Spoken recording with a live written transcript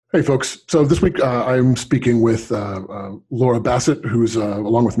Hey, folks. So this week I'm speaking with Laura Bassett, who's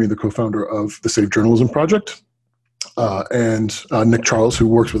along with me the co-founder of the Safe Journalism Project, and Nick Charles, who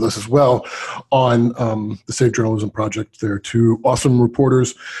works with us as well on the Safe Journalism Project. They're two awesome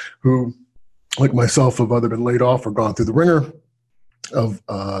reporters who, like myself, have either been laid off or gone through the ringer of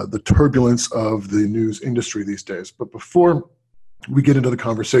the turbulence of the news industry these days. But before we get into the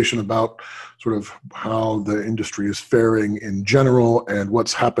conversation about sort of how the industry is faring in general and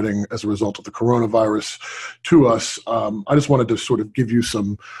what's happening as a result of the coronavirus to us, I just wanted to sort of give you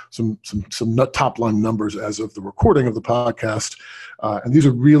some top line numbers as of the recording of the podcast. And these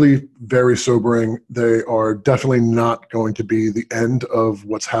are really very sobering. They are definitely not going to be the end of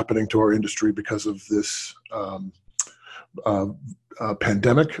what's happening to our industry because of this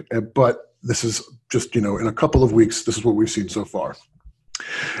pandemic, but this is just, in a couple of weeks, this is what we've seen so far.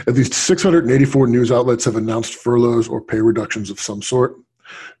 At least 684 news outlets have announced furloughs or pay reductions of some sort.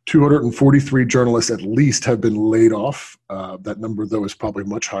 243 journalists at least have been laid off. That number, though, is probably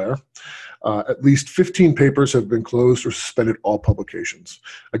much higher. At least 15 papers have been closed or suspended all publications.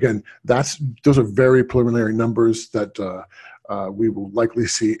 Again, those are very preliminary numbers that we will likely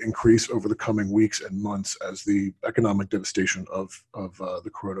see increase over the coming weeks and months as the economic devastation of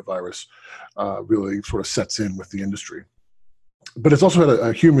the coronavirus really sort of sets in with the industry. But it's also had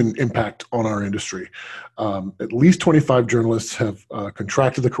a human impact on our industry. At least 25 journalists have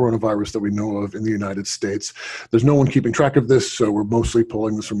contracted the coronavirus that we know of in the United States. There's no one keeping track of this, so we're mostly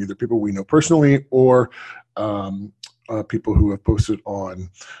pulling this from either people we know personally or people who have posted on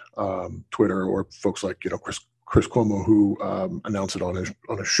Twitter, or folks like Chris Cuomo, who announced it on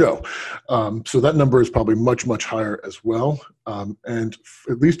a show. So that number is probably much, much higher as well. And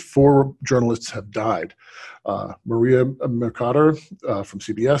at least 4 journalists have died. Maria Mercader from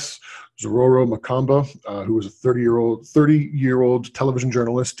CBS, Zororo Makamba, who was a 30-year-old television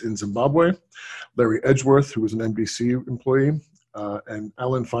journalist in Zimbabwe, Larry Edgeworth, who was an NBC employee, and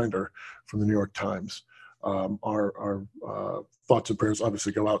Alan Finder from the New York Times. Our thoughts and prayers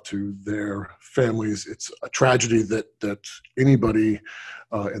obviously go out to their families. It's a tragedy that anybody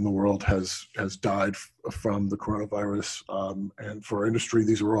in the world has died from the coronavirus. And for our industry,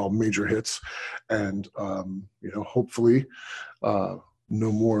 these are all major hits. And hopefully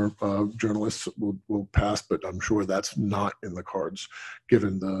no more journalists will pass, but I'm sure that's not in the cards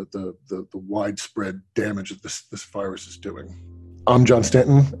given the widespread damage that this virus is doing. I'm John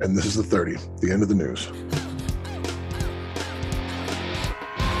Stanton, and this is The 30, the end of the news.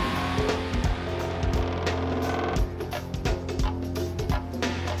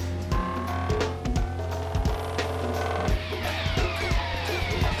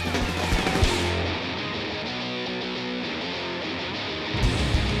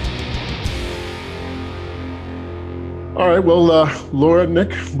 All right, well, Laura, Nick,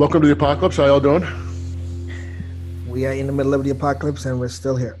 welcome to the apocalypse. How y'all doing? We are in the middle of the apocalypse and we're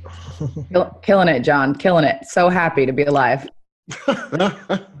still here. Killing it, John. Killing it. So happy to be alive.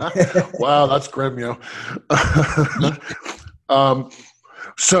 Wow, that's grim, yo.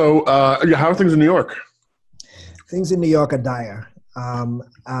 So how are things in New York? Things in New York are dire.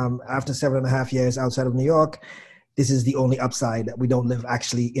 After 7.5 years outside of New York, this is the only upside that we don't live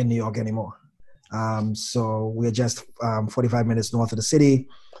actually in New York anymore. So we're just 45 minutes north of the city.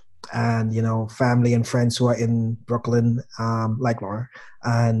 And, family and friends who are in Brooklyn, like Laura,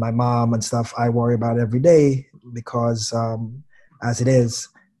 and my mom and stuff, I worry about every day because as it is,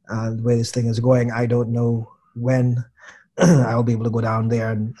 the way this thing is going, I don't know when I'll be able to go down there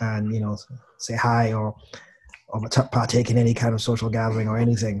and say hi or partake in any kind of social gathering or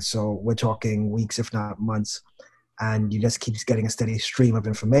anything. So we're talking weeks, if not months. And you just keep getting a steady stream of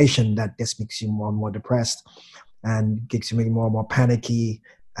information that just makes you more and more depressed and makes you more and more panicky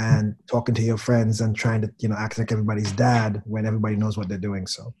and talking to your friends and trying to, act like everybody's dad when everybody knows what they're doing.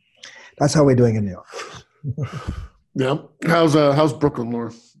 So that's how we're doing in New York. Yeah. How's Brooklyn,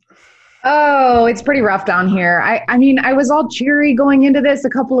 Laura? Oh, it's pretty rough down here. I mean, I was all cheery going into this a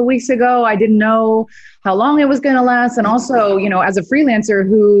couple of weeks ago. I didn't know how long it was going to last. And also, as a freelancer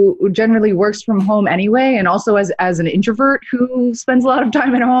who generally works from home anyway, and also as an introvert who spends a lot of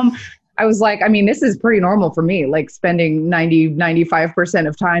time at home, I was like, this is pretty normal for me, like spending 95%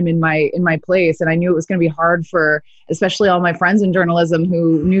 of time in my place. And I knew it was going to be hard for especially all my friends in journalism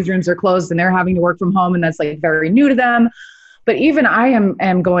who newsrooms are closed and they're having to work from home. And that's like very new to them. But even I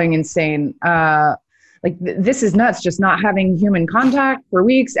am going insane. This is nuts, just not having human contact for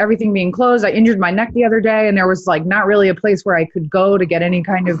weeks, everything being closed. I injured my neck the other day and there was not really a place where I could go to get any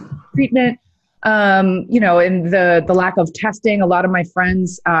kind of treatment. And the lack of testing, a lot of my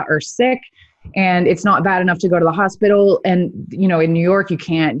friends are sick and it's not bad enough to go to the hospital. And, you know, in New York, you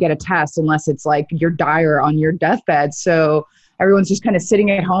can't get a test unless it's like you're dire on your deathbed. So everyone's just kind of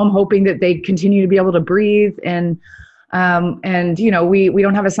sitting at home, hoping that they continue to be able to breathe. And you know, we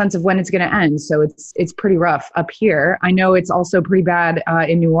don't have a sense of when it's going to end. So it's pretty rough up here. I know it's also pretty bad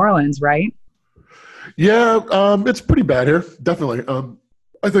in New Orleans, right? Yeah, it's pretty bad here, definitely.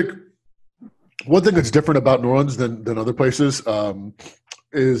 I think one thing that's different about New Orleans than other places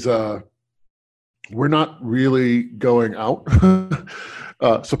is we're not really going out.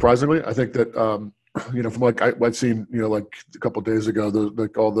 Surprisingly, I think that you know, from like I've seen, you know, like a couple of days ago,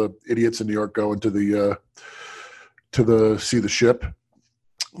 like all the idiots in New York going to see the ship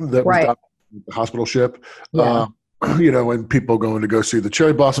that was down, the hospital ship. Yeah. You know, and people going to go see the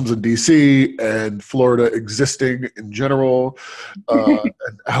cherry blossoms in DC and Florida existing in general, and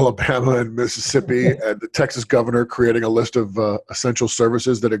Alabama and Mississippi, and the Texas governor creating a list of essential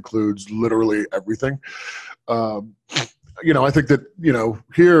services that includes literally everything. You know, I think that, you know,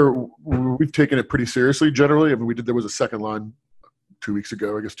 here we've taken it pretty seriously generally. I mean, there was a second line 2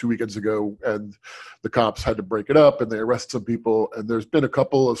 weekends ago, and the cops had to break it up and they arrested some people. And there's been a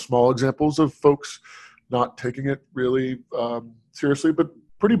couple of small examples of folks not taking it really seriously, but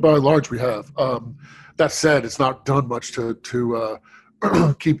pretty by and large we have. That said, it's not done much to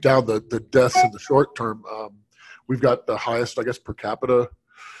keep down the deaths in the short term. We've got the highest, I guess, per capita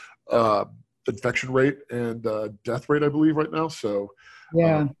infection rate and death rate, I believe, right now. So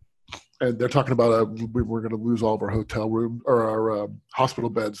Yeah. and they're talking about we're going to lose all of our hotel room or our hospital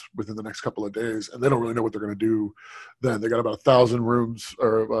beds within the next couple of days, and they don't really know what they're going to do then. They got about 1,000 rooms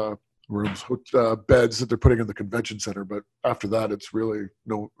or beds that they're putting in the convention center, but after that, it's really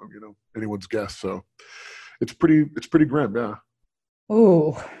anyone's guess. So it's pretty grim, yeah.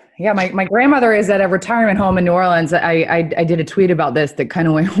 Ooh, yeah. My grandmother is at a retirement home in New Orleans. I did a tweet about this that kind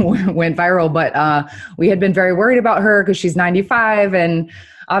of went viral, but we had been very worried about her because she's 95, and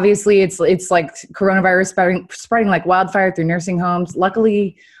obviously it's like coronavirus spreading like wildfire through nursing homes.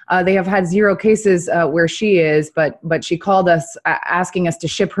 Luckily, they have had 0 cases where she is, but she called us asking us to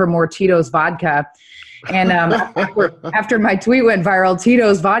ship her more Tito's vodka. And after my tweet went viral,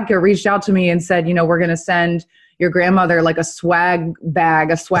 Tito's vodka reached out to me and said, you know, we're going to send your grandmother like a swag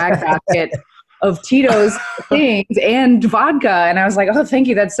basket of Tito's things and vodka. And I was like, oh, thank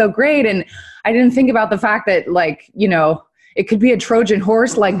you. That's so great. And I didn't think about the fact that, like, you know, it could be a Trojan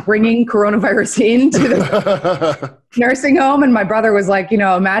horse, like bringing coronavirus into the nursing home. And my brother was like, you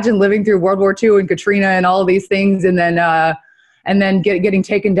know, imagine living through World War II and Katrina and all of these things, and then getting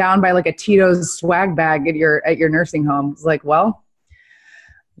taken down by like a Tito's swag bag at your nursing home. It's like, well,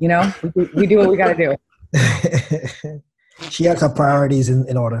 you know, we do what we got to do. She has her priorities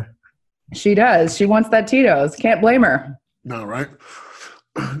in order. She does. She wants that Tito's. Can't blame her. No, right?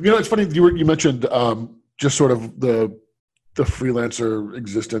 You know, it's funny you mentioned just sort of the freelancer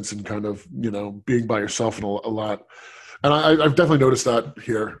existence and kind of, you know, being by yourself and a lot. And I've definitely noticed that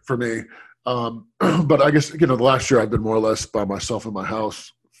here for me. But I guess, you know, the last year I've been more or less by myself in my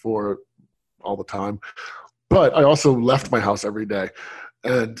house for all the time. But I also left my house every day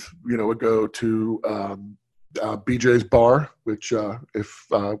and, you know, would go to BJ's Bar, which if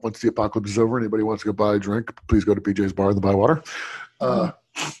once the apocalypse is over, anybody wants to go buy a drink, please go to BJ's Bar and buy water.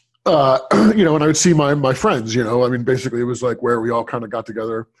 You know, and I would see my friends, you know, I mean, basically it was like where we all kind of got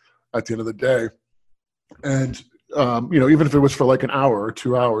together at the end of the day. And, you know, even if it was for like an hour or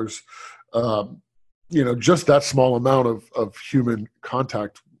 2 hours, you know, just that small amount of human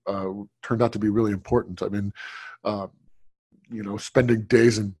contact turned out to be really important. I mean, you know, spending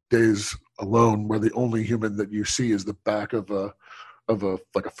days and days alone where the only human that you see is the back of a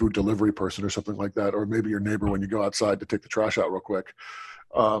like a food delivery person or something like that, or maybe your neighbor when you go outside to take the trash out real quick,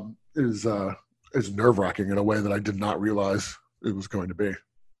 is nerve-wracking in a way that I did not realize it was going to be.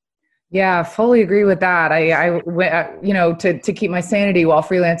 Yeah, fully agree with that. I you know, to keep my sanity while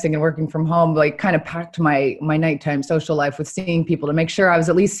freelancing and working from home, like kind of packed my nighttime social life with seeing people to make sure I was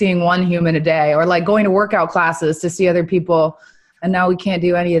at least seeing one human a day, or like going to workout classes to see other people. And now we can't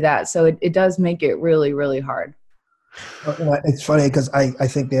do any of that. So it does make it really, really hard. It's funny because I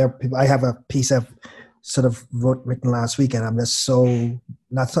think there are people, I have a piece I've sort of written last week, and I'm just I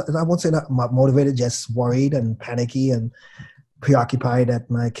won't say not motivated, just worried and panicky and preoccupied that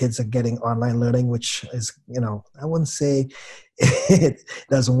my kids are getting online learning, which is, you know, I wouldn't say it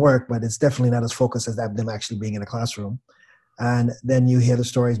doesn't work, but it's definitely not as focused as them actually being in a classroom. And then you hear the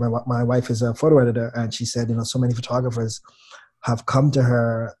stories. My wife is a photo editor, and she said, you know, so many photographers have come to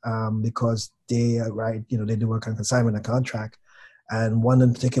her because they they do work on consignment and contract. And one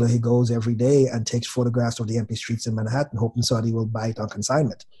in particular, he goes every day and takes photographs of the empty streets in Manhattan, hoping somebody will buy it on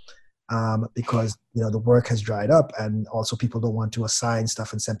consignment. because the work has dried up, and also people don't want to assign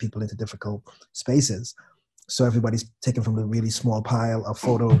stuff and send people into difficult spaces. So everybody's taken from the really small pile of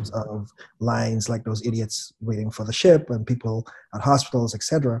photos of lines like those idiots waiting for the ship and people at hospitals,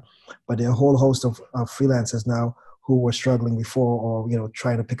 etc. But there are a whole host of freelancers now who were struggling before, or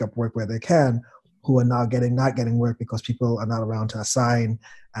trying to pick up work where they can, who are now not getting work because people are not around to assign,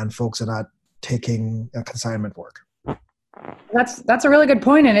 and folks are not taking consignment work. That's a really good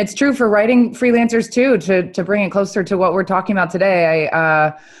point, and it's true for writing freelancers too. To bring it closer to what we're talking about today,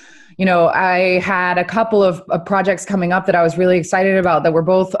 I had a couple of projects coming up that I was really excited about that were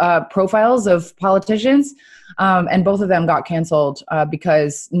both profiles of politicians, and both of them got canceled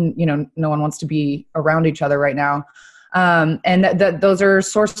because no one wants to be around each other right now, and those are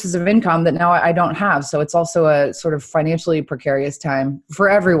sources of income that now I don't have. So it's also a sort of financially precarious time for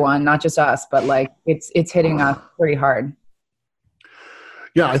everyone, not just us, but like it's hitting us pretty hard.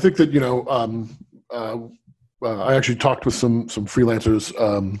 Yeah, I think that I actually talked with some freelancers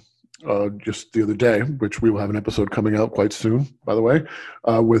just the other day, which we will have an episode coming out quite soon, by the way,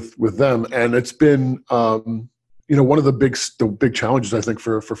 with them. And it's been, one of the big challenges, I think,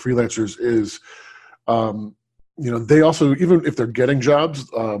 for freelancers is, they also, even if they're getting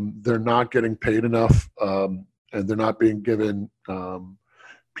jobs, they're not getting paid enough, and they're not being given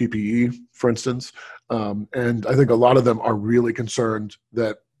PPE, for instance. And I think a lot of them are really concerned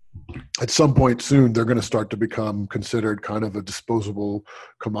that at some point soon, they're going to start to become considered kind of a disposable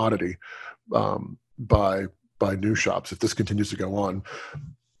commodity by news shops if this continues to go on.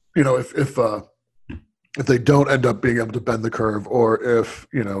 If they don't end up being able to bend the curve, or if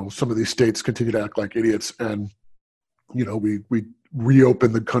some of these states continue to act like idiots, and we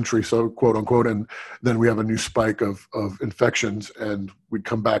reopen the country, so quote unquote, and then we have a new spike of infections, and we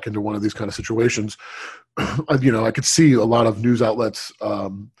come back into one of these kind of situations. I could see a lot of news outlets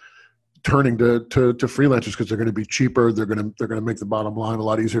turning to freelancers because they're going to be cheaper. They're going to make the bottom line a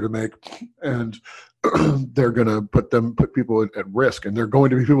lot easier to make, and they're going to put people at risk. And they're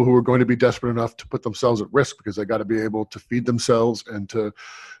going to be people who are going to be desperate enough to put themselves at risk because they got to be able to feed themselves and to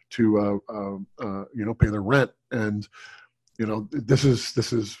pay their rent. And this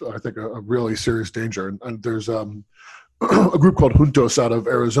is I think a really serious danger. And there's a group called Juntos out of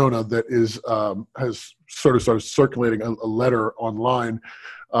Arizona that has sort of started circulating a letter online,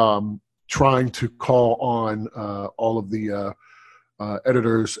 trying to call on all of the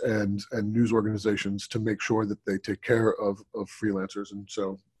editors and news organizations to make sure that they take care of freelancers. And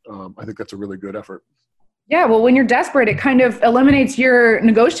so I think that's a really good effort. Yeah, well, when you're desperate, it kind of eliminates your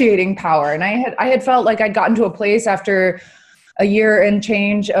negotiating power. And I had felt like I'd gotten to a place after a year and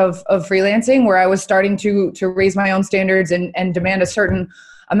change of freelancing where I was starting to raise my own standards and demand a certain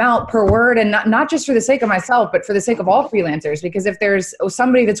amount per word, and not just for the sake of myself, but for the sake of all freelancers. Because if there's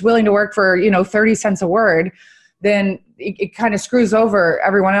somebody that's willing to work for 30 cents a word, then it kind of screws over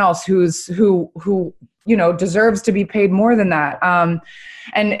everyone else who deserves to be paid more than that.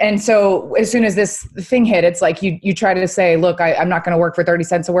 And so as soon as this thing hit, it's like you try to say, look, I'm not going to work for 30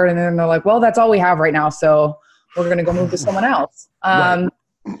 cents a word, and then they're like, well, that's all we have right now, so we're going to go move to someone else. Right.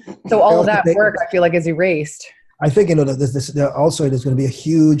 So all of that work, I feel like, is erased. I think there's going to be a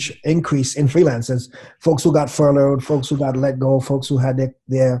huge increase in freelancers, folks who got furloughed, folks who got let go, folks who had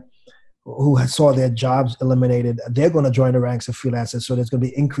who saw their jobs eliminated. They're going to join the ranks of freelancers. So there's going to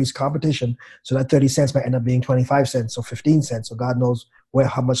be increased competition. So that 30 cents might end up being 25 cents or 15 cents, or God knows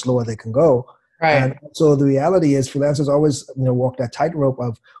how much lower they can go. Right. And so the reality is freelancers always walk that tightrope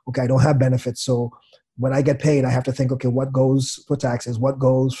of, okay, I don't have benefits, so when I get paid, I have to think, okay, what goes for taxes, what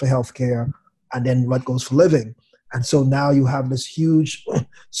goes for healthcare, and then what goes for living. And so now you have this huge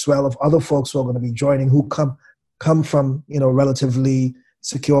swell of other folks who are going to be joining, who come from relatively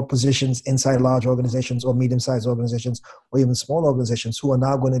secure positions inside large organizations or medium-sized organizations or even small organizations, who are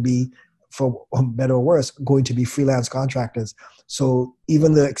now going to be, for better or worse, going to be freelance contractors. So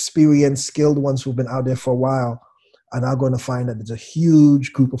even the experienced, skilled ones who've been out there for a while are now going to find that there's a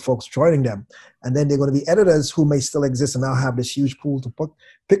huge group of folks joining them. And then they're going to be editors who may still exist and now have this huge pool to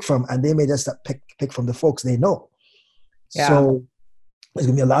pick from, and they may just pick from the folks they know. Yeah. So there's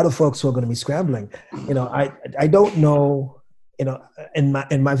going to be a lot of folks who are going to be scrambling. I don't know, in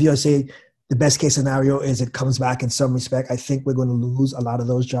my view, I say the best case scenario is it comes back in some respect. I think we're going to lose a lot of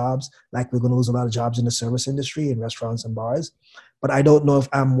those jobs, like we're going to lose a lot of jobs in the service industry, in restaurants and bars. But I don't know if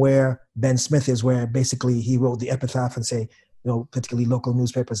I'm where Ben Smith is, where basically he wrote the epitaph and say, particularly local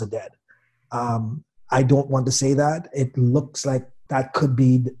newspapers are dead. I don't want to say that. It looks like that could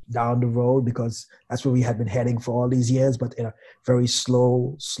be down the road, because that's where we had been heading for all these years, but in a very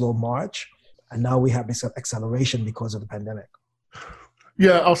slow march. And now we have this acceleration because of the pandemic.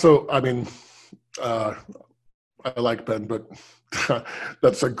 Yeah. Also, I mean, I like Ben, but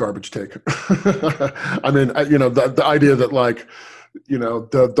that's a garbage take. I mean, the idea that like,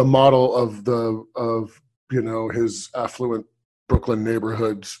 the model of his affluent Brooklyn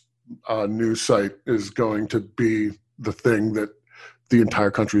neighborhoods news site is going to be the thing that the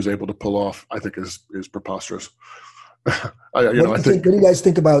entire country is able to pull off, I think is preposterous. What do you guys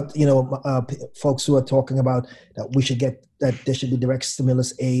think about folks who are talking about that there should be direct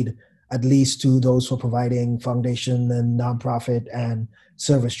stimulus aid, at least to those who are providing foundation and nonprofit and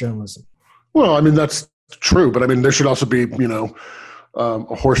service journalism? Well, I mean, that's true, but I mean, there should also be,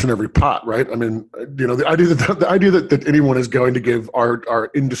 a horse in every pot, right? I mean, the idea that anyone is going to give our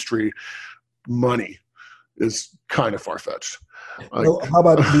industry money is kind of far-fetched. Well, how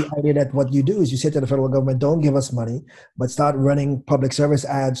about the idea that what you do is you say to the federal government, don't give us money, but start running public service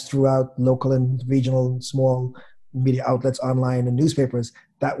ads throughout local and regional small media outlets, online and newspapers.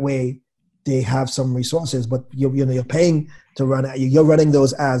 That way they have some resources, but you're paying to run, you're running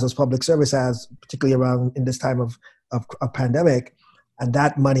those ads, those public service ads, particularly around in this time of pandemic. And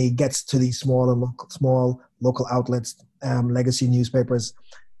that money gets to these small local outlets, legacy newspapers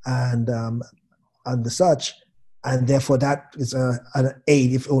and the such. And therefore, that is an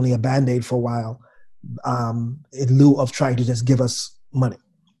aid, if only a Band-Aid for a while, in lieu of trying to just give us money.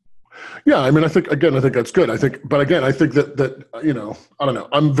 Yeah, I mean, I think that's good. I think that I don't know.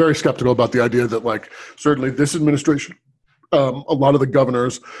 I'm very skeptical about the idea that, like, certainly this administration, a lot of the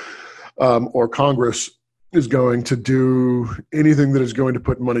governors or Congress is going to do anything that is going to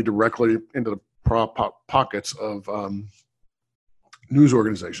put money directly into the pockets of news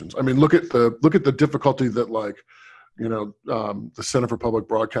organizations. I mean, look at the difficulty that, like, the Center for Public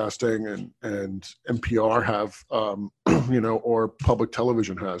Broadcasting and NPR have, or public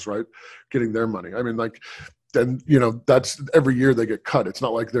television has, right, getting their money. I mean, like, then that's every year they get cut. It's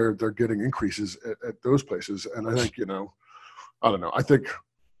not like they're getting increases at those places. And I think I don't know. I think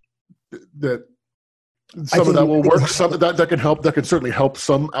that some of that will work. Some of that can help. That can certainly help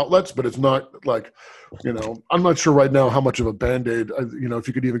some outlets, but it's not like, I'm not sure right now how much of a Band-Aid, if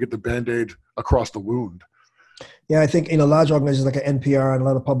you could even get the Band-Aid across the wound. Yeah, I think large organizations like NPR and a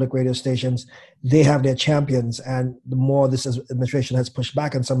lot of public radio stations, they have their champions, and the more this administration has pushed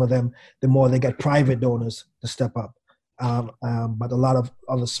back on some of them, the more they get private donors to step up. But a lot of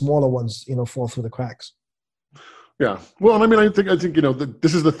the smaller ones, fall through the cracks. Yeah, well, I mean, I think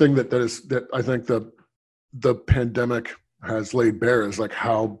this is the thing that I think the pandemic has laid bare, is like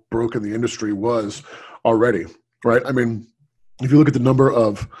how broken the industry was already, right? I mean, if you look at the number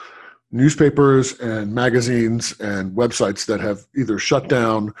of newspapers and magazines and websites that have either shut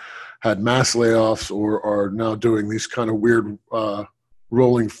down, had mass layoffs, or are now doing these kind of weird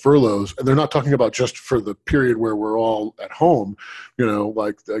rolling furloughs, and they're not talking about just for the period where we're all at home,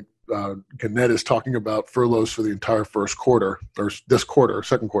 Gannett is talking about furloughs for the entire first quarter, or this quarter,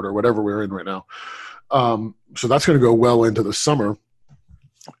 second quarter, whatever we're in right now. So that's going to go well into the summer,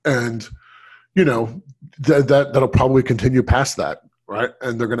 and that'll probably continue past that, right?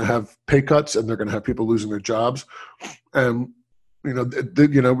 And they're going to have pay cuts, and they're going to have people losing their jobs, and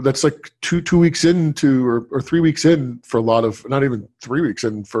that's like two weeks into or 3 weeks in for a lot of, not even 3 weeks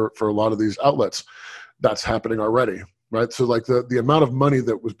in for a lot of these outlets. That's happening already, right? So like the amount of money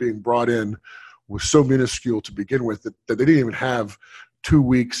that was being brought in was so minuscule to begin with that they didn't even have 2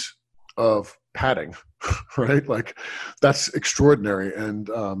 weeks of padding, right? Like, that's extraordinary, and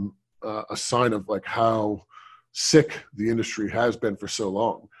a sign of like how sick the industry has been for so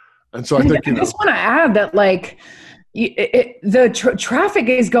long. And so I think I just want to add that, like, traffic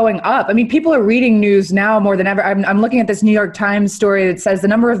is going up. I mean, people are reading news now more than ever. I'm looking at this New York Times story that says the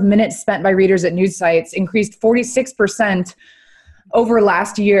number of minutes spent by readers at news sites increased 46% over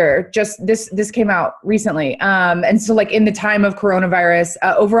last year. Just this came out recently. And so, like, in the time of coronavirus,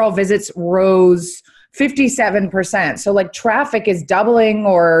 overall visits rose 57%. So, like, traffic is doubling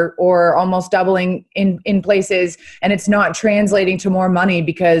or almost doubling in places, and it's not translating to more money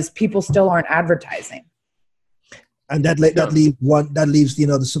because people still aren't advertising. And that leaves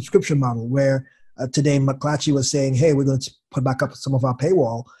the subscription model, where today McClatchy was saying, hey, we're going to put back up some of our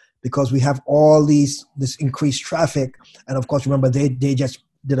paywall because we have all this increased traffic. And of course, remember, they just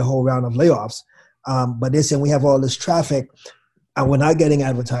did a whole round of layoffs. But they're saying we have all this traffic and we're not getting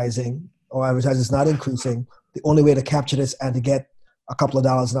advertising, or advertising is not increasing. The only way to capture this and to get a couple of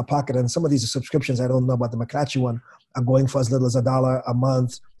dollars in our pocket, and some of these subscriptions, I don't know about the McClatchy one, are going for as little as $1 a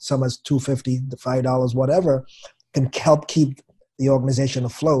month, some as $2.50 to $5, whatever, can help keep the organization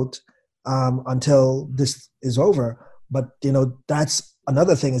afloat until this is over. But that's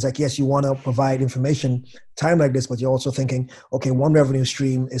another thing is like, yes, you want to provide information time like this, but you're also thinking, okay, one revenue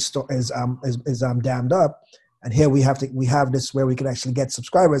stream is dammed up, and here we have this where we can actually get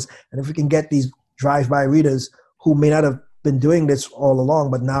subscribers, and if we can get these drive-by readers who may not have been doing this all along,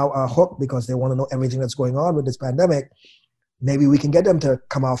 but now are hooked because they want to know everything that's going on with this pandemic, maybe we can get them to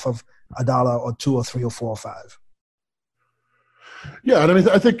come off of $1 or $2 or $3 or $4 or $5. Yeah, and I mean,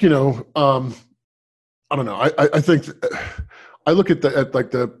 I think, I don't know. I think I look at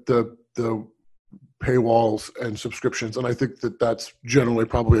the paywalls and subscriptions, and I think that that's generally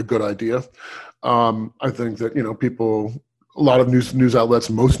probably a good idea. I think that people, a lot of news outlets,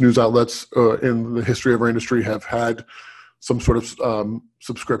 most news outlets in the history of our industry have had some sort of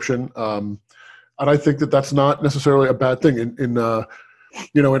subscription, and I think that that's not necessarily a bad thing. In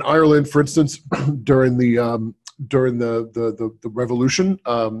Ireland, for instance, during the revolution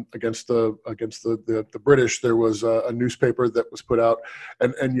against the British, there was a newspaper that was put out,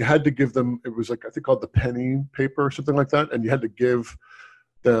 and you had to give them, it was like, I think called the penny paper or something like that, and you had to give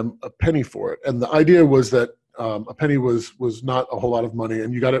them a penny for it. And the idea was that a penny was not a whole lot of money,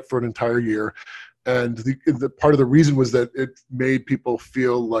 and you got it for an entire year. And the part of the reason was that it made people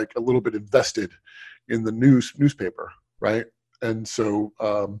feel like a little bit invested in the newspaper, right? And so,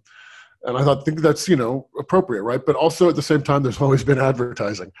 and I think that's appropriate, right? But also at the same time, there's always been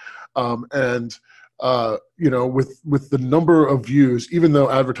advertising, with the number of views, even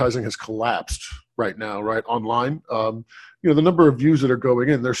though advertising has collapsed right now, right, online, the number of views that are going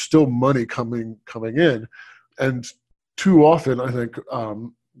in, there's still money coming in, and too often I think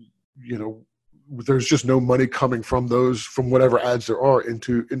there's just no money coming from whatever ads there are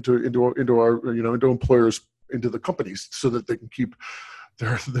into our into employers, into the companies, so that they can keep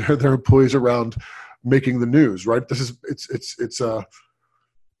their employees around making the news, right? It's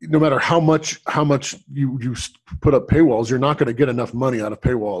no matter how much you put up paywalls, you're not going to get enough money out of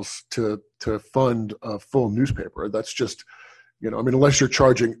paywalls to fund a full newspaper. That's just, unless you're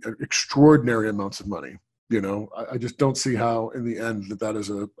charging extraordinary amounts of money, I just don't see how in the end that is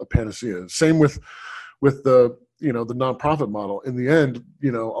a panacea. Same with the the nonprofit model. In the end, a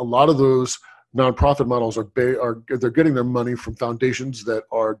lot of those nonprofit models they're getting their money from foundations that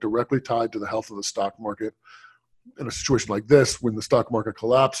are directly tied to the health of the stock market. In a situation like this, when the stock market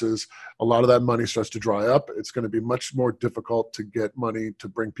collapses, a lot of that money starts to dry up. It's going to be much more difficult to get money to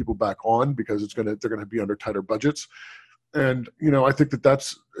bring people back on, because they're going to be under tighter budgets. And I think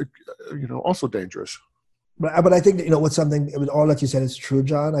that's also dangerous. But I think that, what's something, all that you said is true,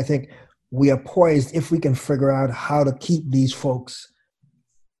 John. I think we are poised if we can figure out how to keep these folks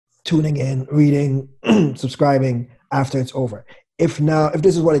tuning in, reading, subscribing after it's over. If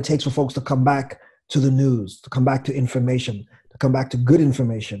this is what it takes for folks to come back to the news, to come back to information, to come back to good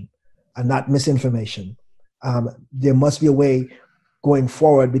information and not misinformation, there must be a way going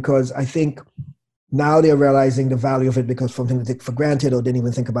forward, because I think now they're realizing the value of it, because something they take for granted or didn't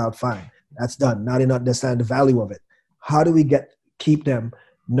even think about, fine, that's done. Now they not understand the value of it. How do we keep them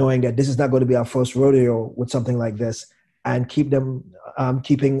knowing that this is not going to be our first rodeo with something like this, and keep them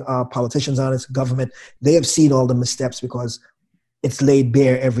keeping politicians honest, government? They have seen all the missteps, because it's laid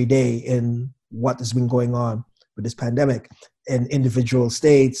bare every day in what has been going on with this pandemic in individual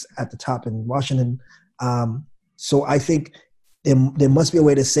states, at the top in Washington. So I think there must be a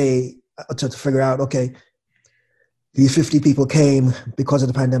way to say, to figure out, okay, these 50 people came because of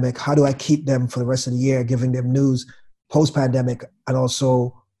the pandemic. How do I keep them for the rest of the year, giving them news post-pandemic and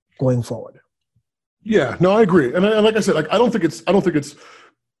also going forward? Yeah, no, I agree. And like I said, I don't think it's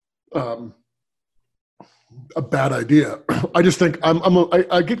a bad idea. I just think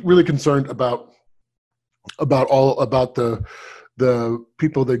I get really concerned about the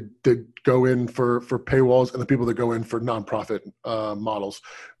people that go in for paywalls and the people that go in for nonprofit models,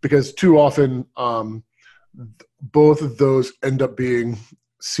 because too often both of those end up being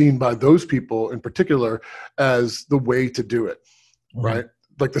seen by those people in particular as the way to do it, right?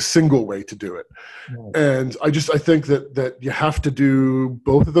 Like the single way to do it. And I think that you have to do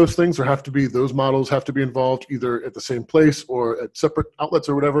both of those things, or those models have to be involved either at the same place or at separate outlets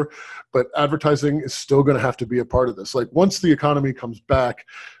or whatever. But advertising is still going to have to be a part of this. Like, once the economy comes back,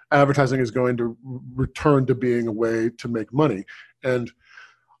 advertising is going to return to being a way to make money. And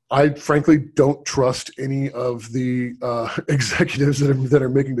I frankly don't trust any of the executives that are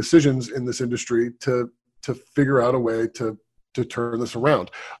making decisions in this industry to figure out a way to turn this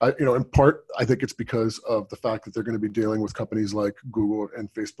around. In part, I think it's because of the fact that they're going to be dealing with companies like Google and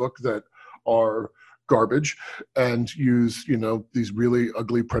Facebook that are garbage and use, these really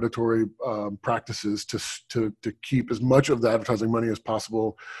ugly predatory practices to keep as much of the advertising money as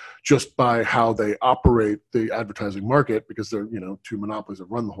possible just by how they operate the advertising market, because they're, two monopolies that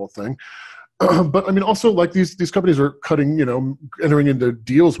run the whole thing. But I mean, also like these companies are cutting, entering into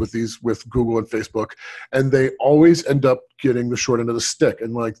deals with Google and Facebook, and they always end up getting the short end of the stick.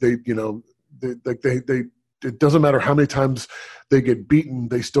 And like they it doesn't matter how many times they get beaten,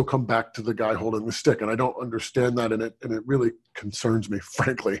 they still come back to the guy holding the stick. And I don't understand that. And it really concerns me,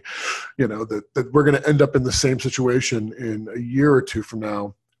 frankly, that we're going to end up in the same situation in a year or two from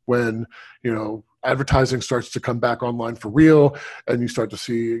now when, advertising starts to come back online for real, and you start to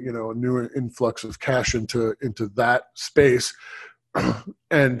see, a new influx of cash into that space.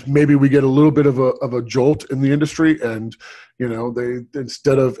 And maybe we get a little bit of a jolt in the industry, and they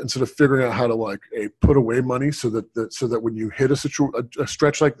instead of figuring out how to put away money so that when you hit a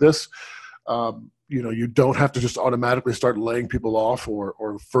stretch like this, you don't have to just automatically start laying people off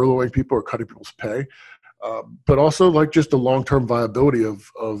or furloughing people or cutting people's pay, but also just the long-term viability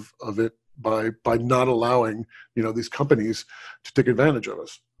of it by not allowing these companies to take advantage of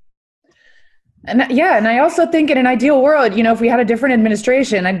us. And I also think in an ideal world, if we had a different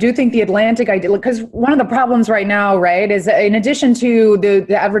administration, I do think the Atlantic ideal, because one of the problems right now, right, is in addition to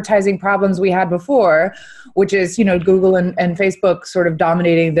the advertising problems we had before, which is, Google and Facebook sort of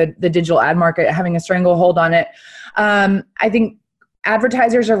dominating the digital ad market, having a stranglehold on it. I think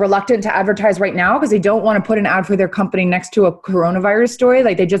advertisers are reluctant to advertise right now because they don't want to put an ad for their company next to a coronavirus story.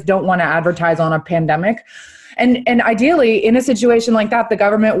 Like they just don't want to advertise on a pandemic. And ideally, in a situation like that, the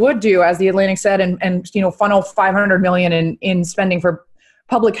government would do, as the Atlantic said, and funnel $500 million in spending for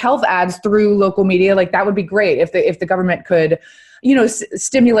public health ads through local media. Like that would be great if the government could,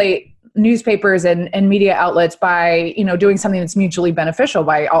 stimulate newspapers and media outlets by doing something that's mutually beneficial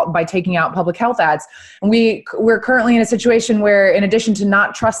by taking out public health ads. And we're currently in a situation where, in addition to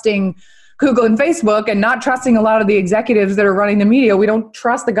not trusting Google and Facebook and not trusting a lot of the executives that are running the media, we don't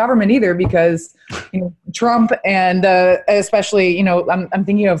trust the government either because Trump and especially, I'm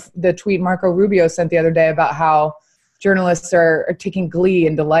thinking of the tweet Marco Rubio sent the other day about how journalists are taking glee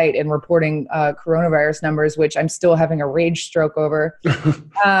and delight in reporting coronavirus numbers, which I'm still having a rage stroke over.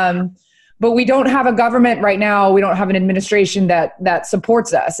 But we don't have a government right now. We don't have an administration that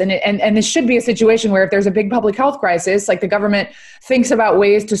supports us. And this should be a situation where if there's a big public health crisis, like the government thinks about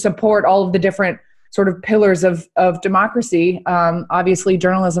ways to support all of the different sort of pillars of democracy. Obviously,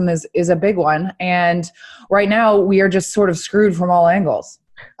 journalism is a big one. And right now, we are just sort of screwed from all angles.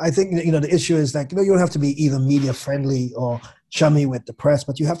 I think, the issue is that, you don't have to be either media friendly or chummy with the press,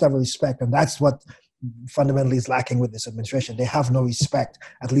 but you have to have a respect. And that's what fundamentally is lacking with this administration. They have no respect,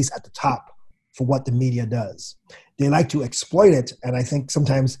 at least at the top, for what the media does. They like to exploit it. And I think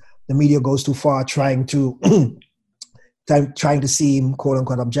sometimes the media goes too far trying to seem quote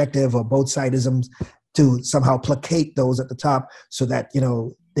unquote objective or both sidisms to somehow placate those at the top so that,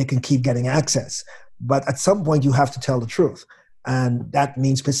 they can keep getting access. But at some point you have to tell the truth. And that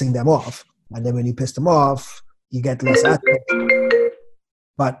means pissing them off. And then when you piss them off, you get less access.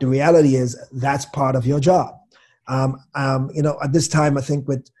 But the reality is that's part of your job. At this time, I think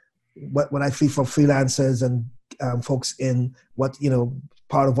with what I feel for freelancers and folks in what,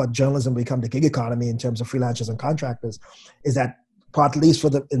 part of what journalism become the gig economy in terms of freelancers and contractors is that part, at least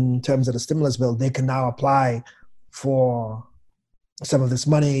in terms of the stimulus bill, they can now apply for some of this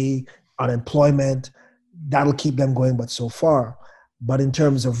money, unemployment. That'll keep them going, but so far. But in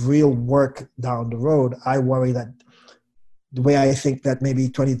terms of real work down the road, I worry that the way I think that maybe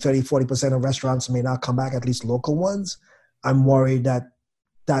 20, 30, 40% of restaurants may not come back, at least local ones, I'm worried that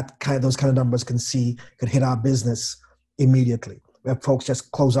those kind of numbers could hit our business immediately. Where folks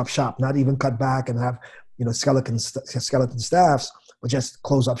just close up shop, not even cut back and have skeleton staffs, but just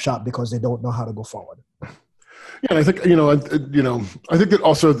close up shop because they don't know how to go forward. Yeah, and I think I think that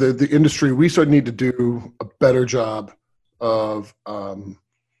also the industry, we sort of need to do a better job of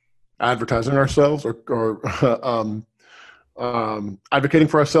advertising ourselves or advocating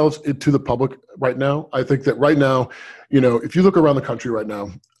for ourselves to the public right now. I think that right now, if you look around the country right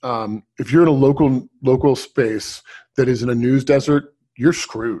now, if you're in a local space that is in a news desert, you're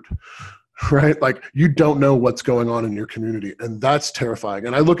screwed, right? Like you don't know what's going on in your community, and that's terrifying.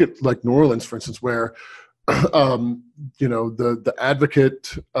 And I look at like New Orleans, for instance, where the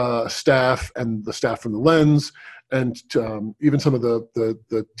advocate staff and the staff from the Lens and even some of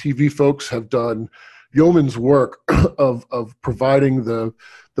the TV folks have done yeoman's work of providing the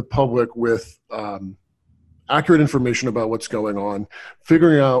public with accurate information about what's going on,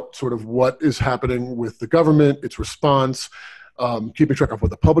 figuring out sort of what is happening with the government, its response, keeping track of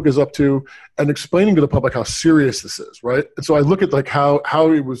what the public is up to, and explaining to the public how serious this is, right? And so I look at like how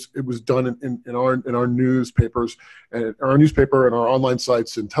it was done in our newspapers and our newspaper and our online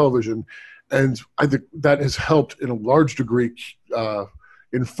sites and television, and I think that has helped in a large degree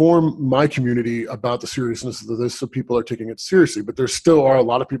inform my community about the seriousness of this, so people are taking it seriously. But there still are a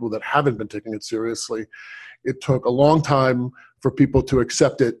lot of people that haven't been taking it seriously. It took a long time for people to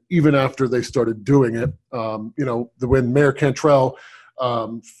accept it, even after they started doing it. When Mayor Cantrell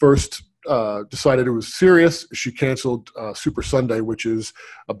first decided it was serious, she canceled Super Sunday, which is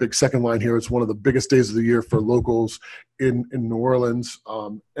a big second line here. It's one of the biggest days of the year for locals in New Orleans.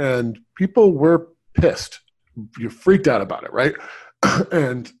 And people were pissed. You freaked out about it, right?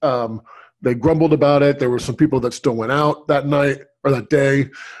 And they grumbled about it. There were some people that still went out that night or that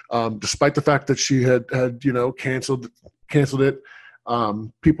day, despite the fact that she had canceled it.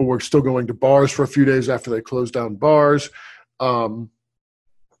 People were still going to bars for a few days after they closed down bars.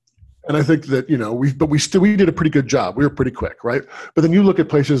 And I think that, we did a pretty good job. We were pretty quick, right? But then you look at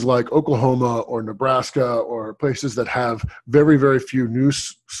places like Oklahoma or Nebraska or places that have very, very few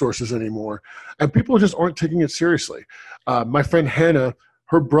news sources anymore, and people just aren't taking it seriously. My friend Hannah,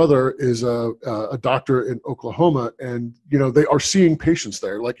 her brother is a doctor in Oklahoma, and they are seeing patients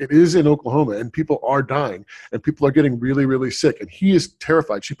there. Like, it is in Oklahoma, and people are dying, and people are getting really, really sick, and he is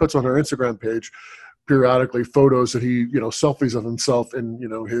terrified. She puts on her Instagram page periodically photos that he, selfies of himself in,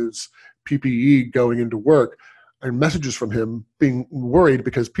 his PPE going into work, and messages from him being worried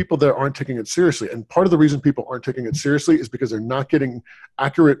because people there aren't taking it seriously. And part of the reason people aren't taking it seriously is because they're not getting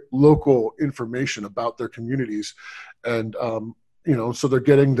accurate local information about their communities. And, so they're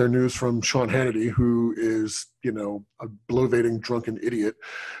getting their news from Sean Hannity, who is, a bloviating, drunken idiot.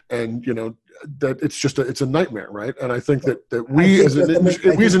 And, that it's a nightmare, right? And I think that we as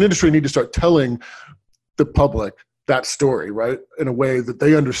an industry need to start telling the public that story, right, in a way that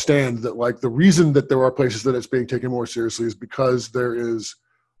they understand that, like, the reason that there are places that it's being taken more seriously is because there is,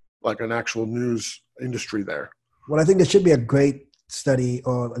 like, an actual news industry there. Well, I think there should be a great study,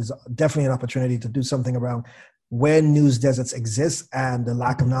 or there's definitely an opportunity to do something around when news deserts exist and the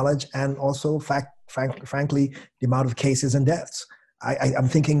lack of knowledge, and also, frankly, the amount of cases and deaths. I'm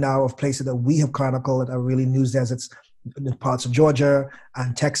thinking now of places that we have chronicled that are really news deserts in parts of Georgia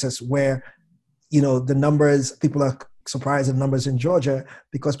and Texas, where, the numbers, people are surprised at numbers in Georgia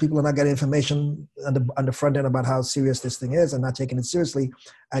because people are not getting information on the front end about how serious this thing is and not taking it seriously.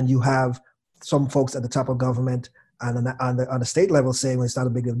 And you have some folks at the top of government and on the state level saying, well, it's not a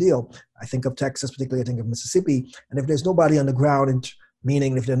big deal. I think of Texas, particularly I think of Mississippi. And if there's nobody on the ground,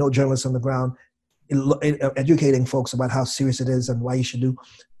 meaning if there are no journalists on the ground, educating folks about how serious it is and why you should do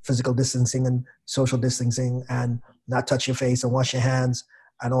physical distancing and social distancing and not touch your face and wash your hands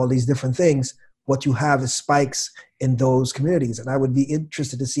and all these different things, what you have is spikes in those communities. And I would be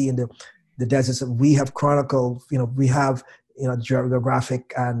interested to see in the deserts that we have chronicled, we have,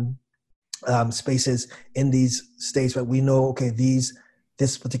 geographic and spaces in these states where we know, okay,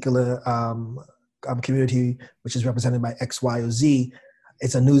 this particular community, which is represented by X, Y, or Z,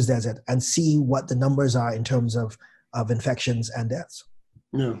 it's a news desert, and see what the numbers are in terms of infections and deaths.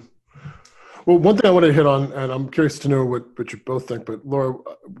 Yeah. Well, one thing I want to hit on, and I'm curious to know what you both think, but Laura,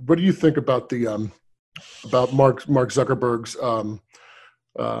 what do you think about the about Mark Zuckerberg's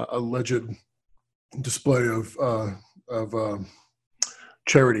alleged display of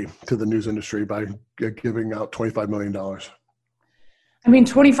charity to the news industry by giving out $25 million? I mean,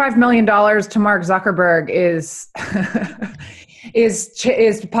 $25 million to Mark Zuckerberg is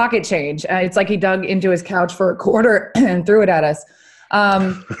is pocket change. It's like he dug into his couch for a quarter and threw it at us.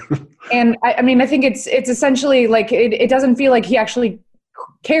 And I mean, I think it's essentially like, it doesn't feel like he actually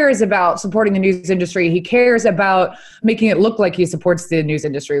cares about supporting the news industry. He cares about making it look like he supports the news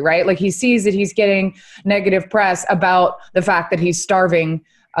industry, right? Like, he sees that he's getting negative press about the fact that he's starving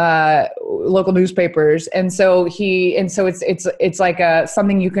local newspapers, and so it's like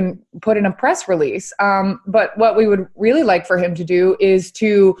something you can put in a press release. But what we would really like for him to do is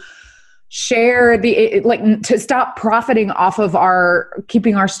to share to stop profiting off of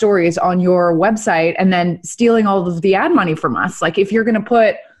keeping our stories on your website and then stealing all of the ad money from us. Like, if you're going to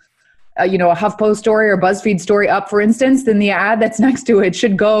put a HuffPost story or BuzzFeed story up, for instance, then the ad that's next to it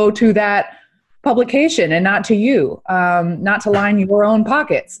should go to that publication and not to you, not to line your own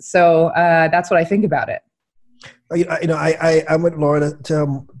pockets. So that's what I think about it. I'm with Laura.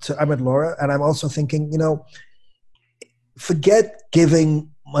 I'm with Laura, and I'm also thinking, forget giving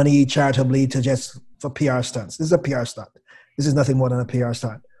money charitably for PR stunts. This is a PR stunt. This is nothing more than a PR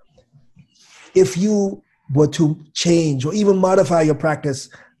stunt. If you were to change or even modify your practice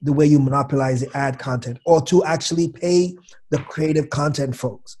the way you monopolize the ad content, or to actually pay the creative content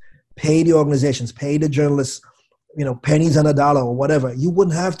folks, pay the organizations, pay the journalists, pennies on a dollar or whatever. You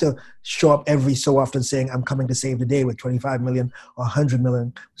wouldn't have to show up every so often saying, I'm coming to save the day with 25 million or 100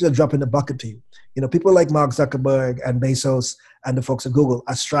 million. Just drop in the bucket to you. People like Mark Zuckerberg and Bezos and the folks at Google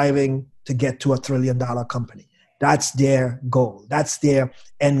are striving to get to $1 trillion company. That's their goal. That's their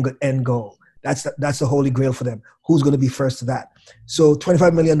end goal. That's the holy grail for them. Who's going to be first to that? So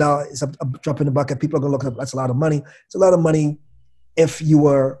 $25 million is a drop in the bucket. People are going to look at it. That's a lot of money. It's a lot of money if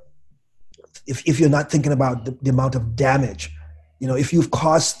you're not thinking about the amount of damage. If you've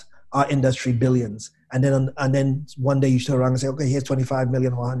cost our industry billions, and then one day you turn around and say, okay, here's 25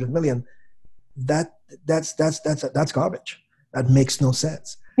 million or 100 million. That's garbage. That makes no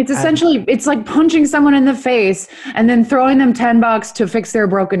sense. It's essentially, it's like punching someone in the face and then throwing them $10 to fix their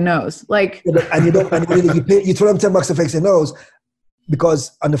broken nose. Like, and you throw them $10 to fix their nose,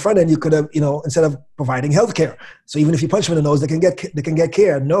 because on the front end you could have, instead of providing healthcare. So even if you punch them in the nose, they can get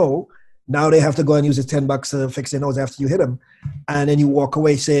care. No, now they have to go and use the $10 to fix their nose after you hit them, and then you walk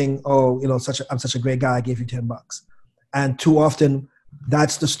away saying, "Oh, I'm such a great guy. I gave you $10." And too often,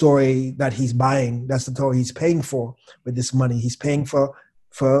 that's the story that he's buying. That's the story he's paying for with this money. He's paying for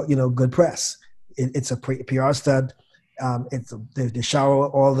good press. It's a PR stud. They shower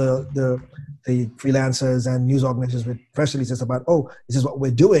all the freelancers and news organizations with press releases about, oh, this is what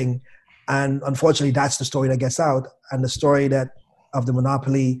we're doing. And unfortunately, that's the story that gets out, and the story of the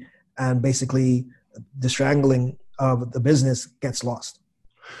monopoly and basically the strangling of the business gets lost.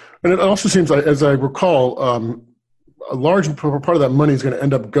 And it also seems like, as I recall, a large part of that money is going to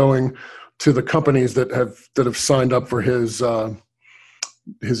end up going to the companies that have signed up for his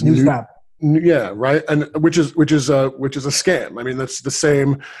News tab. Yeah, right. And which is a scam. I mean, that's the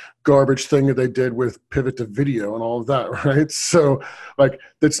same garbage thing that they did with pivot to video and all of that, right? So like,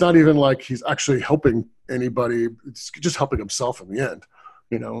 it's not even like he's actually helping anybody. It's just helping himself in the end.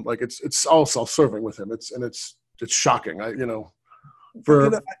 Like it's all self-serving with him. It's shocking. I'm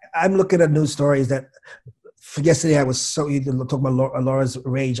looking at news stories that, for yesterday I was talking about Laura's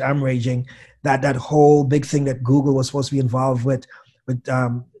rage. I'm raging that whole big thing that Google was supposed to be involved with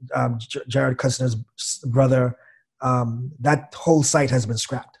Jared Kushner's brother. That whole site has been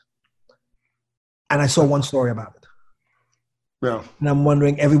scrapped. And I saw one story about it. Yeah. And I'm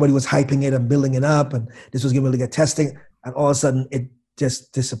wondering, everybody was hyping it and building it up, and this was going to get testing, and all of a sudden it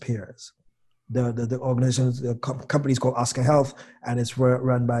just disappears. The organization, the company is called Oscar Health, and it's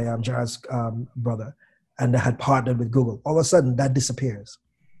run by Jared's brother, and they had partnered with Google. All of a sudden that disappears.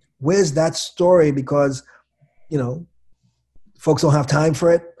 Where's that story? Because, folks don't have time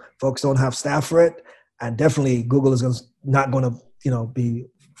for it. Folks don't have staff for it. And definitely Google is not going to, be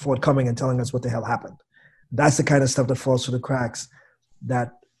forthcoming and telling us what the hell happened. That's the kind of stuff that falls through the cracks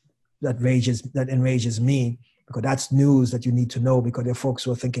that enrages me, because that's news that you need to know, because there are folks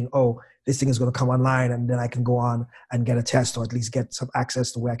who are thinking, oh, this thing is going to come online and then I can go on and get a test, or at least get some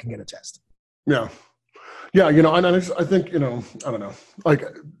access to where I can get a test. Yeah. Yeah. And I think, I don't know, like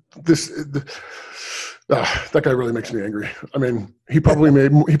that guy really makes me angry. I mean, he probably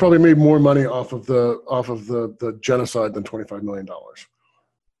made more money off of the genocide than $25 million.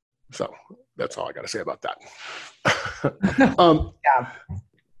 So that's all I got to say about that.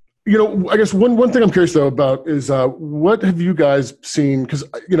 Yeah. I guess one thing I'm curious though about is what have you guys seen? Because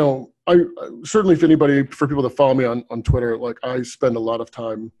I certainly, for people that follow me on Twitter, like I spend a lot of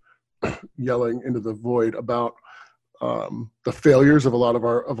time yelling into the void about the failures of a lot of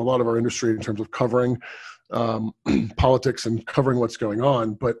our industry in terms of covering politics and covering what's going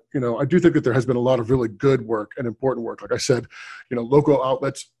on. But I do think that there has been a lot of really good work and important work. Like I said, local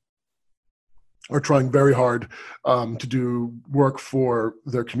outlets are trying very hard to do work for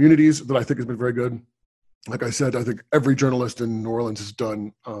their communities that I think has been very good. Like I said, I think every journalist in New Orleans has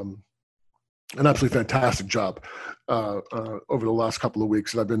done an absolutely fantastic job over the last couple of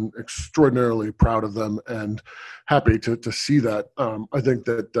weeks, and I've been extraordinarily proud of them and happy to see that. I think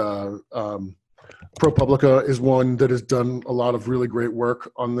that ProPublica is one that has done a lot of really great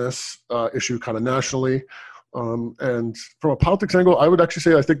work on this issue kind of nationally. And from a politics angle, I would actually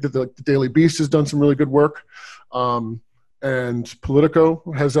say I think that the Daily Beast has done some really good work. And Politico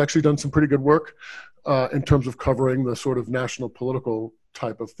has actually done some pretty good work in terms of covering the sort of national political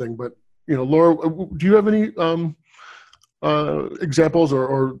type of thing. But, Laura, do you have any examples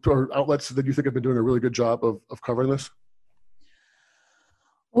or outlets that you think have been doing a really good job of covering this?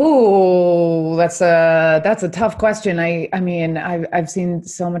 Oh, that's a tough question. I mean, I've seen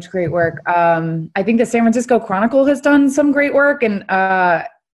so much great work. I think the San Francisco Chronicle has done some great work, and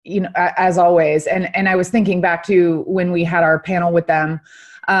as always. And I was thinking back to when we had our panel with them,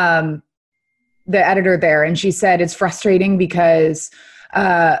 the editor there, and she said it's frustrating because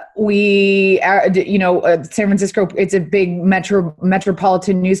San Francisco, it's a big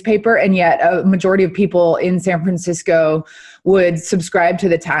metropolitan newspaper, and yet a majority of people in San Francisco would subscribe to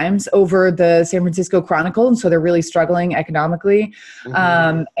the Times over the San Francisco Chronicle, and so they're really struggling economically.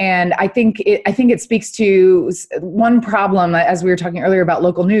 Mm-hmm. And I think it speaks to one problem, as we were talking earlier about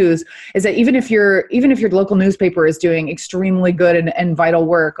local news, is that even if your local newspaper is doing extremely good and vital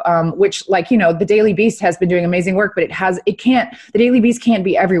work, which the Daily Beast has been doing amazing work, but the Daily Beast can't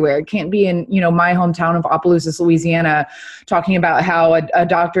be everywhere. It can't be in my hometown of Opelousas, Louisiana, talking about how a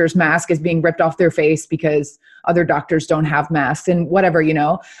doctor's mask is being ripped off their face because other doctors don't have masks and whatever,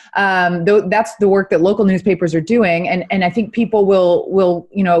 that's the work that local newspapers are doing. And I think people will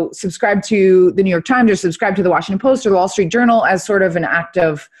subscribe to the New York Times or subscribe to the Washington Post or the Wall Street Journal as sort of an act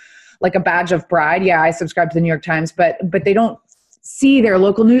of like a badge of pride. Yeah, I subscribe to the New York Times, but they don't see their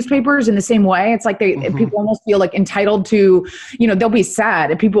local newspapers in the same way. It's like people almost feel like entitled to, they'll be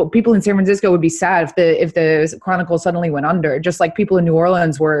sad. People in San Francisco would be sad if the Chronicle suddenly went under, just like people in New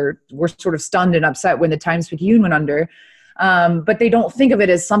Orleans were sort of stunned and upset when the Times-Picayune went under. But they don't think of it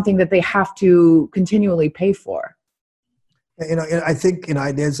as something that they have to continually pay for. I think,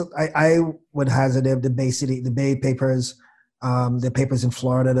 I would hazard the Bay papers, the papers in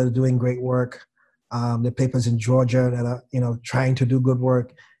Florida that are doing great work. The papers in Georgia that are, trying to do good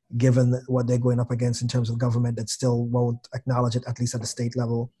work, given what they're going up against in terms of government that still won't acknowledge it, at least at the state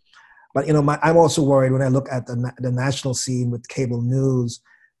level. But, I'm also worried when I look at the national scene with cable news,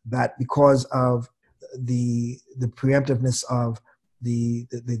 that because of the preemptiveness of the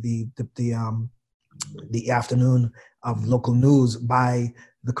afternoon of local news by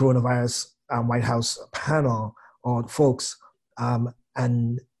the coronavirus White House panel or folks,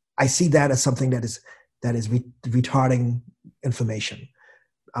 and I see that as something that is retarding information.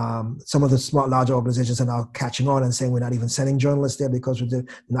 Some of the larger organizations are now catching on and saying we're not even sending journalists there because we're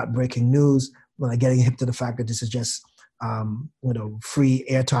not breaking news. We're not getting hip to the fact that this is just free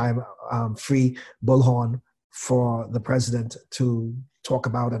airtime, free bullhorn for the president to talk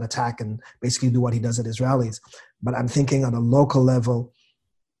about and attack and basically do what he does at his rallies. But I'm thinking on a local level,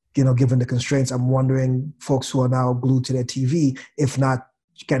 given the constraints, I'm wondering folks who are now glued to their TV, if not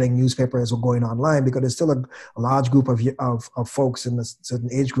getting newspapers or going online, because there's still a large group of folks in certain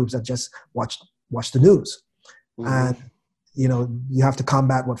age groups that just watch the news. Mm-hmm. And, you have to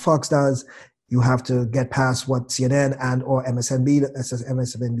combat what Fox does. You have to get past what CNN and or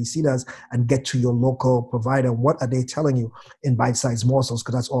MSNBC does and get to your local provider. What are they telling you in bite-sized morsels?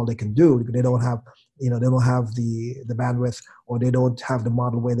 Because that's all they can do. They don't have, they don't have the bandwidth, or they don't have the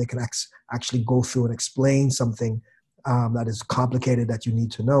model where they can actually go through and explain something that is complicated that you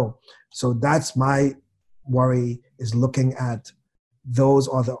need to know. So that's my worry, is looking at those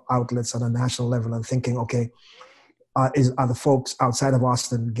other outlets on a national level and thinking, okay, are the folks outside of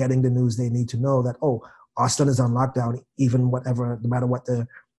Austin getting the news they need to know that, Austin is on lockdown, no matter what the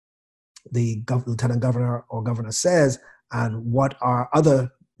lieutenant governor or governor says, and what are other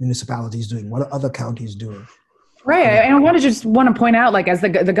municipalities doing? What are other counties doing? Right. And I want to point out, as the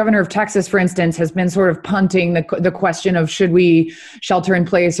governor of Texas, for instance, has been sort of punting the question of should we shelter in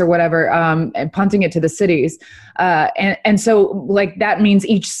place or whatever, and punting it to the cities. And so that means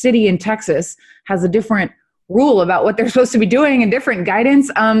each city in Texas has a different rule about what they're supposed to be doing and different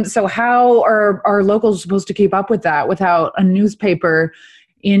guidance. So how are locals supposed to keep up with that without a newspaper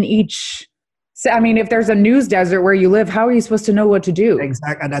in each? I mean, if there's a news desert where you live, how are you supposed to know what to do?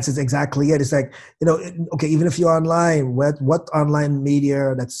 Exactly, and that's exactly it. It's like, okay, even if you're online, what online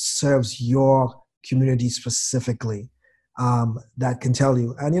media that serves your community specifically that can tell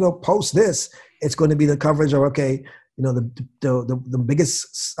you? And post this, it's going to be the coverage of, okay, the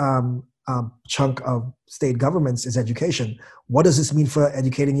biggest chunk of state governments is education. What does this mean for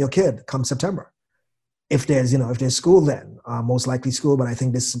educating your kid come September? If there's school, then most likely school, but I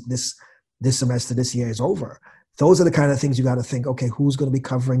think this semester, this year is over. Those are the kind of things you got to think, okay, who's going to be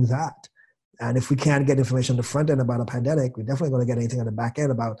covering that? And if we can't get information on the front end about a pandemic, we're definitely going to get anything on the back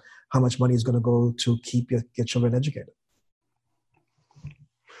end about how much money is going to go to keep your children educated.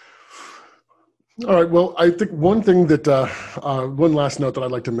 All right. Well, I think one thing that, one last note that I'd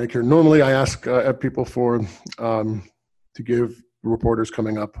like to make here. Normally I ask people to give reporters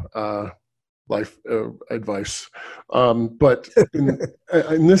coming up life advice. But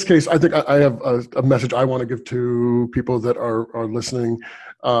in this case, I think I have a message I want to give to people that are listening,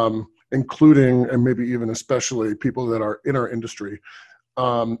 including and maybe even especially people that are in our industry.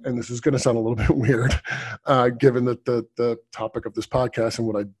 and this is going to sound a little bit weird, given that the topic of this podcast and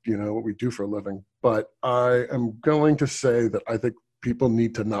what we do for a living. But I am going to say that I think people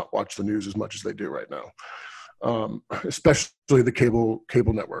need to not watch the news as much as they do right now, especially the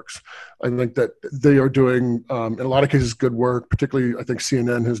cable networks. I think that they are doing, in a lot of cases, good work. Particularly, I think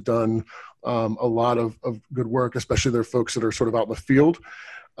CNN has done a lot of good work, especially their folks that are sort of out in the field.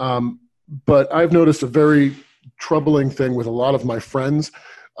 But I've noticed a very troubling thing with a lot of my friends,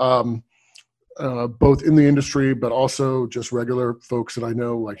 both in the industry, but also just regular folks that I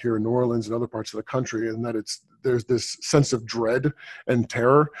know, like here in New Orleans and other parts of the country, and that there's this sense of dread and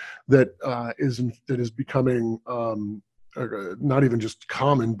terror that is becoming not even just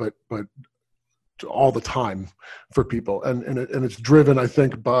common, but all the time for people, and it's driven, I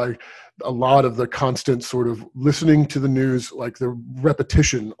think, by a lot of the constant sort of listening to the news, like the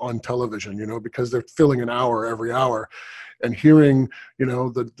repetition on television, because they're filling an hour every hour, and hearing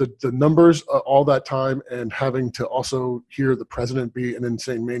the numbers all that time, and having to also hear the president be an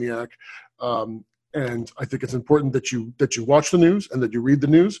insane maniac. And I think it's important that you watch the news and that you read the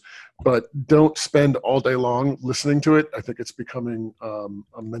news, but don't spend all day long listening to it. I think it's becoming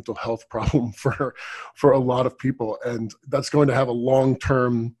a mental health problem for a lot of people, and that's going to have a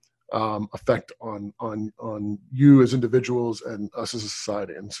long-term effect on you as individuals and us as a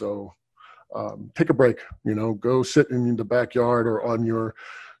society. And so take a break. Go sit in the backyard or on your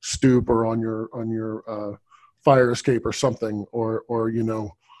stoop or on your fire escape or something, or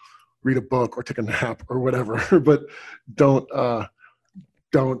read a book or take a nap or whatever, but don't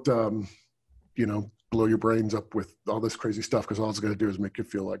blow your brains up with all this crazy stuff, because all it's going to do is make you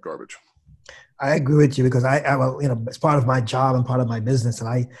feel like garbage. I agree with you, because I it's part of my job and part of my business,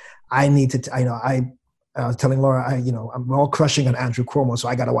 and I need to, I was telling Laura, I'm all crushing on Andrew Cuomo, so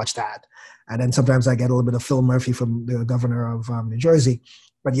I got to watch that. And then sometimes I get a little bit of Phil Murphy from the governor of New Jersey,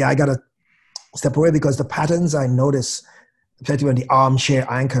 but yeah, I got to step away, because the patterns I notice, particularly the armchair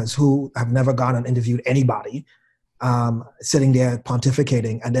anchors who have never gone and interviewed anybody, sitting there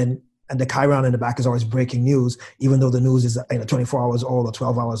pontificating, and the chyron in the back is always breaking news, even though the news is 24 hours old or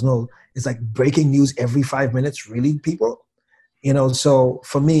 12 hours old. It's like breaking news every 5 minutes, really, people? So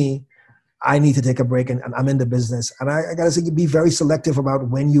for me, I need to take a break, and I'm in the business. And I got to say, be very selective about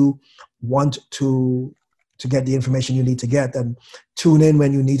when you want to get the information you need to get, and tune in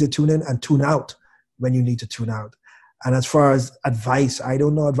when you need to tune in, and tune out when you need to tune out. And as far as advice, I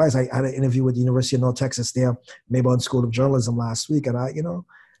don't know advice. I had an interview with the University of North Texas, their Mayborn School of Journalism last week. And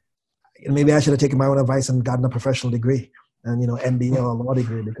maybe I should have taken my own advice and gotten a professional degree and, MBA or a law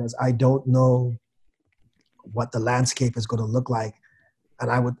degree, because I don't know what the landscape is going to look like.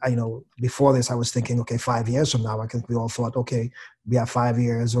 And before this, I was thinking, okay, 5 years from now, I think we all thought, okay, we have 5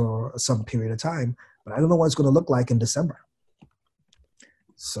 years or some period of time, but I don't know what it's going to look like in December.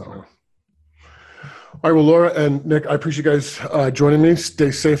 So. All right, well, Laura and Nick, I appreciate you guys joining me. Stay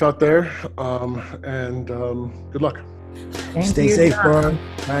safe out there, and good luck. Stay safe, Laura.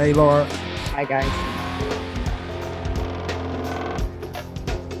 Bye, Laura. Bye, guys.